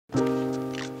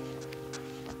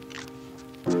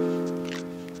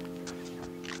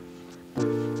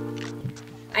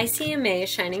ICMA is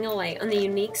shining a light on the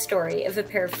unique story of a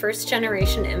pair of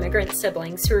first-generation immigrant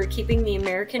siblings who are keeping the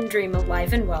American dream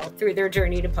alive and well through their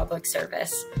journey to public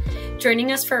service.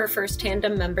 Joining us for our first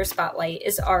tandem member spotlight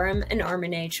is Aram and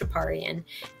Armine Chaparyan,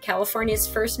 California's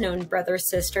first known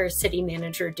brother-sister city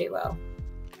manager duo.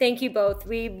 Thank you both.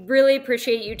 We really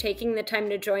appreciate you taking the time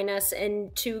to join us,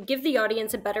 and to give the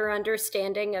audience a better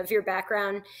understanding of your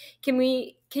background, can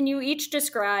you each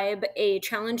describe a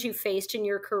challenge you faced in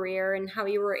your career and how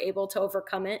you were able to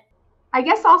overcome it? I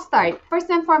guess I'll start.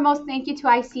 First and foremost, thank you to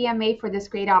ICMA for this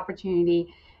great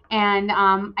opportunity. And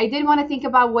I did want to think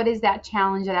about what is that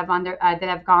challenge that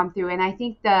I've gone through. And I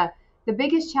think the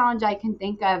biggest challenge I can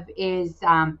think of is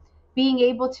being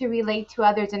able to relate to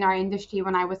others in our industry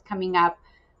when I was coming up,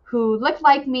 who looked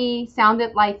like me,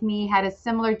 sounded like me, had a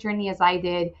similar journey as I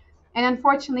did. And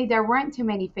unfortunately, there weren't too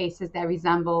many faces that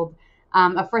resembled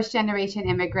a first-generation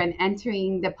immigrant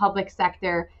entering the public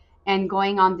sector and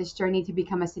going on this journey to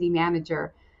become a city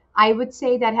manager. I would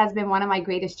say that has been one of my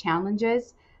greatest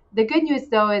challenges. The good news,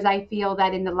 though, is I feel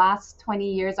that in the last 20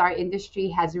 years, our industry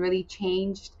has really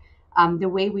changed the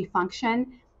way we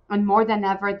function. And more than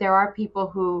ever, there are people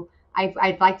who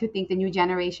I'd like to think the new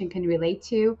generation can relate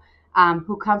to,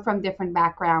 who come from different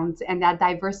backgrounds, and that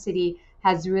diversity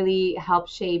has really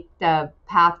helped shape the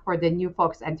path for the new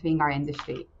folks entering our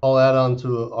industry. I'll add on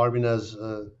to Armina's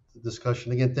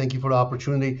discussion. Again, thank you for the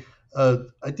opportunity.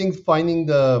 I think finding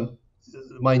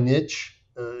my niche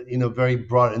in a very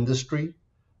broad industry.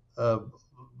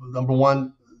 Number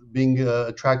one, being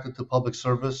attracted to public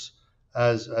service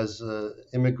as an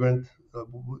immigrant.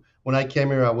 When I came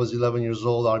here, I was 11 years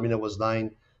old. Armina was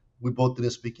 9. We both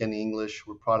didn't speak any English.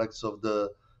 We're products of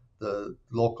the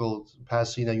local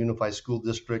Pasadena Unified School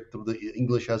District through the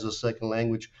English as a second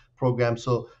language program.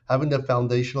 So having that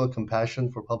foundational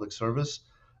compassion for public service,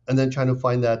 and then trying to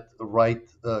find that right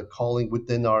calling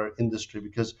within our industry,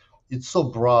 because it's so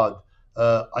broad.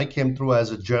 I came through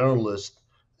as a generalist,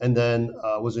 and then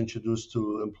was introduced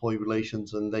to employee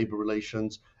relations and labor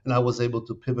relations, and I was able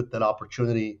to pivot that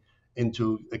opportunity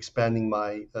into expanding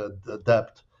my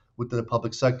depth within the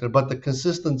public sector. But the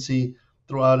consistency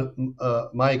throughout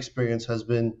my experience has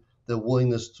been the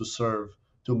willingness to serve,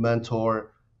 to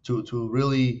mentor, to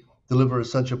really deliver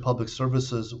essential public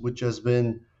services, which has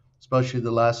been, especially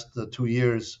the last 2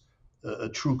 years, a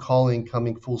true calling,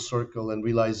 coming full circle and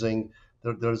realizing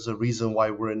there's a reason why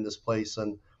we're in this place.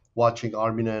 And watching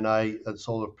Armina and I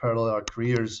sort of parallel our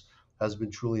careers has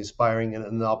been truly inspiring, and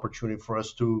an opportunity for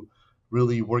us to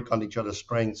really work on each other's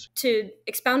strengths. To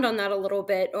expound on that a little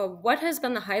bit, what has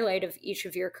been the highlight of each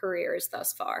of your careers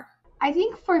thus far? I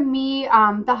think for me,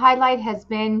 the highlight has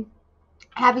been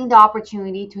having the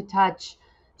opportunity to touch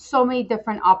so many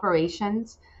different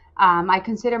operations. I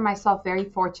consider myself very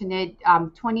fortunate.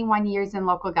 21 years in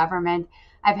local government.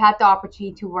 I've had the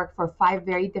opportunity to work for 5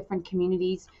 very different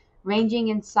communities, ranging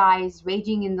in size,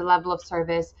 ranging in the level of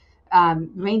service,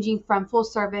 ranging from full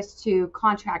service to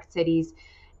contract cities.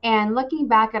 And looking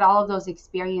back at all of those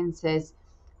experiences,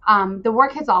 the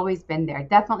work has always been there.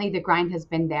 Definitely the grind has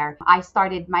been there. I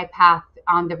started my path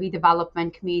on the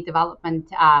redevelopment, community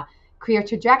development career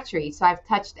trajectory. So I've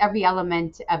touched every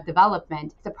element of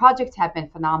development. The projects have been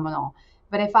phenomenal.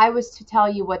 But if I was to tell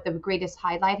you what the greatest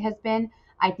highlight has been,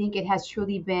 I think it has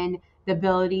truly been the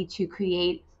ability to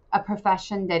create a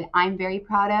profession that I'm very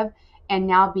proud of, and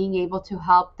now being able to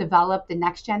help develop the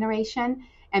next generation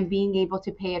and being able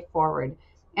to pay it forward.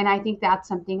 And I think that's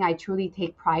something I truly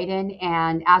take pride in.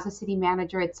 And as a city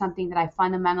manager, it's something that I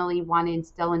fundamentally want to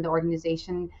instill in the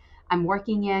organization I'm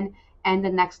working in and the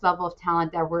next level of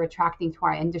talent that we're attracting to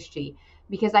our industry.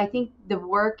 Because I think the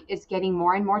work is getting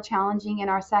more and more challenging in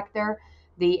our sector.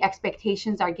 The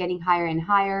expectations are getting higher and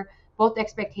higher, both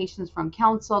expectations from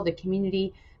council, the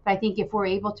community. But I think if we're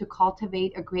able to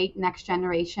cultivate a great next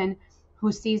generation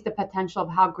who sees the potential of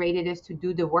how great it is to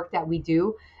do the work that we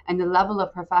do and the level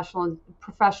of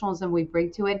professionalism we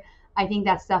bring to it, I think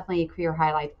that's definitely a career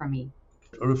highlight for me.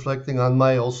 Reflecting on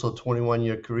my also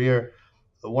 21-year career,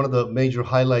 one of the major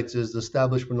highlights is the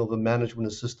establishment of a management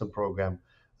assistant program.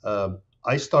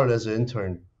 I started as an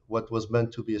intern, what was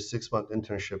meant to be a 6-month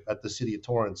internship at the city of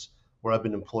Torrance, where I've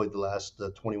been employed the last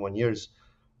 21 years.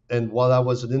 And while I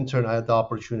was an intern, I had the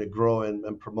opportunity to grow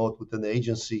and promote within the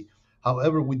agency.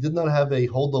 However, we did not have a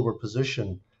holdover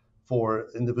position for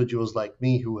individuals like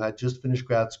me who had just finished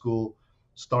grad school,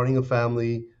 starting a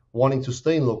family, wanting to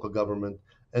stay in local government.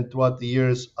 And throughout the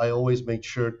years, I always made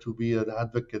sure to be an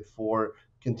advocate for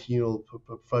continual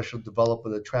professional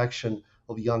development, attraction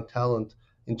of young talent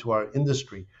into our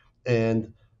industry.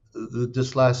 And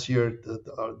this last year,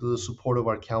 the support of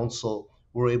our council,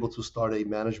 we're able to start a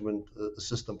management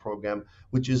assistant program,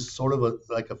 which is sort of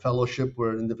like a fellowship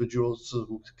where individuals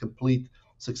who complete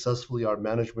successfully our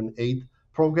management aid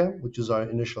program, which is our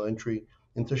initial entry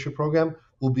internship program,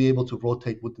 will be able to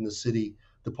rotate within the city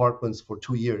departments for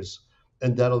 2 years,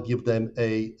 and that'll give them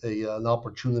an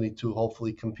opportunity to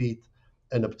hopefully compete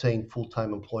and obtain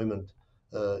full-time employment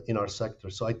in our sector.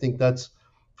 So I think that's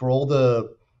for all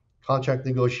the contract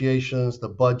negotiations, the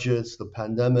budgets, the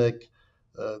pandemic,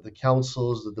 the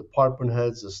councils, the department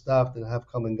heads, the staff that have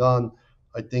come and gone.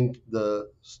 I think the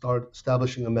start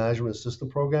establishing a management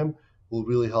assistant program will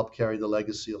really help carry the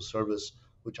legacy of service,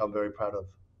 which I'm very proud of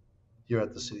here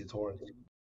at the City of Torrance.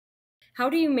 How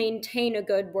do you maintain a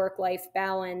good work-life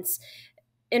balance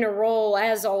in a role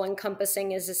as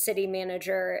all-encompassing as a city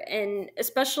manager, and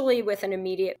especially with an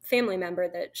immediate family member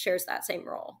that shares that same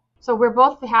role? So we're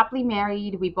both happily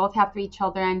married. We both have 3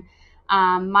 children.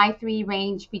 My 3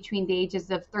 range between the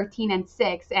ages of 13 and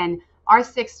 6, and our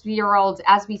 6-year-olds,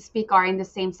 as we speak, are in the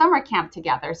same summer camp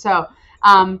together. So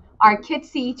our kids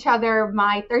see each other.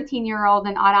 My 13-year-old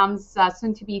and Aram's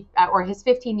soon to be, or his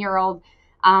 15-year-old,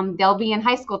 they'll be in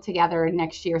high school together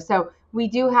next year. So we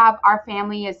do have, our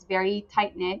family is very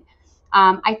tight knit.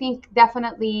 I think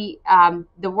definitely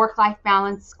the work-life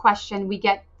balance question we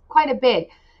get quite a bit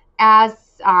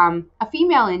as a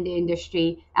female in the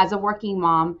industry, as a working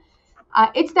mom.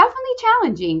 It's definitely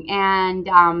challenging. And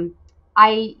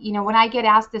when I get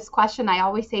asked this question, I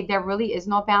always say there really is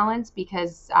no balance,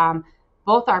 because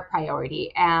both are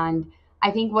priority. And I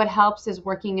think what helps is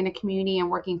working in a community and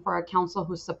working for a council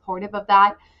who's supportive of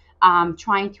that,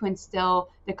 trying to instill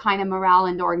the kind of morale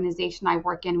in the organization I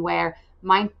work in, where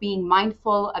being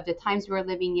mindful of the times we're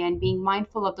living in, being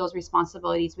mindful of those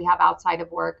responsibilities we have outside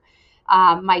of work.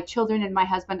 My children and my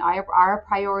husband are a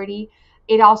priority.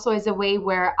 It also is a way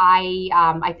where I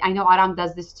know Aram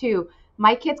does this too.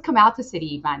 My kids come out to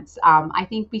city events. I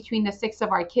think between the 6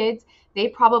 of our kids, they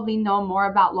probably know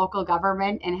more about local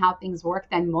government and how things work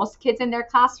than most kids in their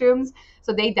classrooms.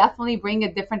 So they definitely bring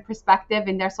a different perspective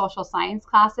in their social science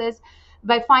classes.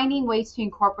 But finding ways to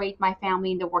incorporate my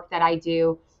family in the work that I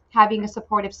do, having a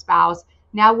supportive spouse.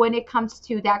 Now, when it comes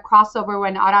to that crossover,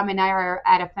 when Aram and I are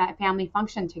at a family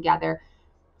function together,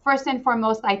 first and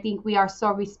foremost, I think we are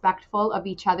so respectful of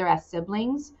each other as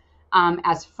siblings,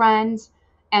 as friends,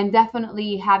 and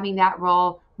definitely having that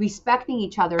role, respecting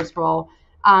each other's role.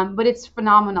 But it's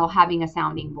phenomenal having a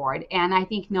sounding board. And I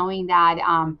think knowing that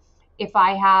if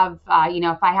I have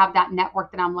that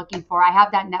network that I'm looking for, I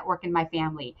have that network in my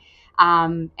family.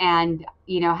 And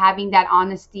having that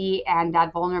honesty and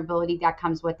that vulnerability that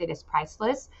comes with it is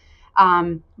priceless.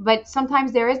 But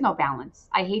sometimes there is no balance.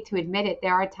 I hate to admit it.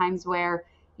 There are times where,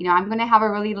 I'm going to have a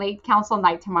really late council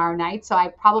night tomorrow night, so I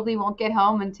probably won't get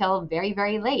home until very,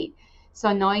 very late.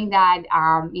 So knowing that,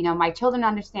 my children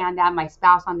understand that, my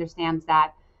spouse understands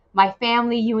that, my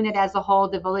family unit as a whole,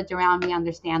 the village around me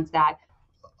understands that.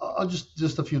 I'll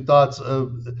just a few thoughts.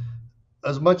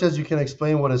 As much as you can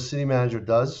explain what a city manager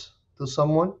does to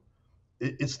someone,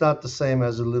 it's not the same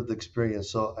as a lived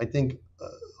experience. So I think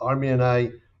Armine and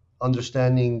I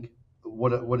understanding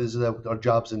what is that our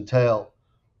jobs entail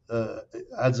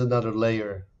adds another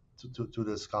layer to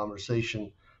this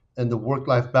conversation. And the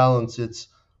work-life balance, it's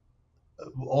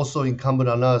also incumbent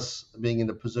on us, being in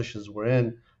the positions we're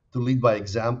in, to lead by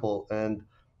example. And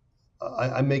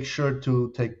I make sure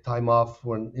to take time off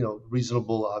when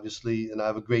reasonable, obviously, and I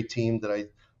have a great team that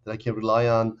I can rely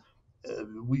on.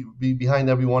 We behind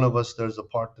every one of us, there's a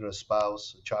partner, a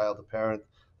spouse, a child, a parent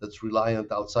that's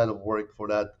reliant outside of work for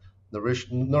that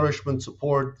nourishment,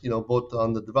 support, both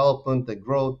on the development and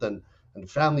growth and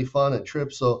family fun and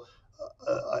trips. So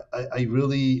I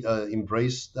really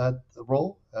embrace that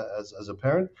role as a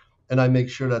parent, and I make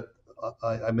sure that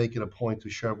I make it a point to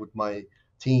share with my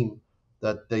team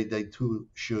that they too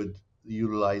should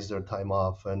utilize their time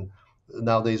off. And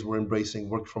nowadays we're embracing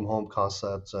work from home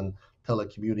concepts and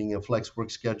telecommuting and flex work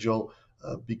schedule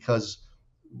because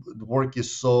the work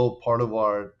is so part of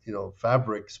our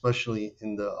fabric, especially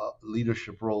in the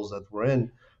leadership roles that we're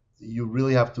in. You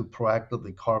really have to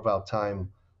proactively carve out time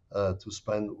to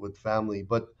spend with family.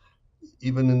 But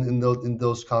even in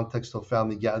those contexts of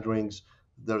family gatherings,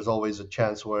 there's always a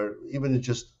chance where even it's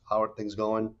just how are things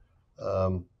going,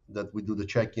 that we do the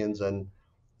check-ins, and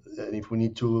if we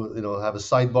need to have a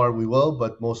sidebar, we will.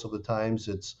 But most of the times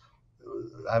it's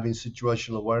having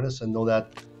situational awareness and know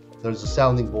that there's a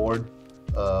sounding board,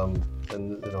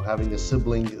 and having a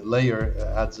sibling layer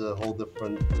adds a whole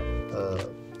different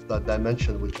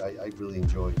dimension, which I really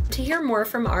enjoy. To hear more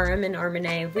from Aram and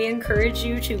Armine, we encourage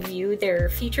you to view their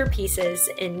feature pieces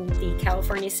in the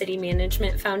California City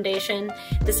Management Foundation,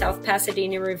 the South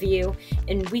Pasadena Review,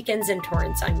 and Weekends in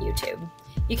Torrance on YouTube.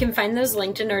 You can find those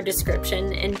linked in our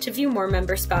description, and to view more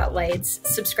member spotlights,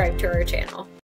 subscribe to our channel.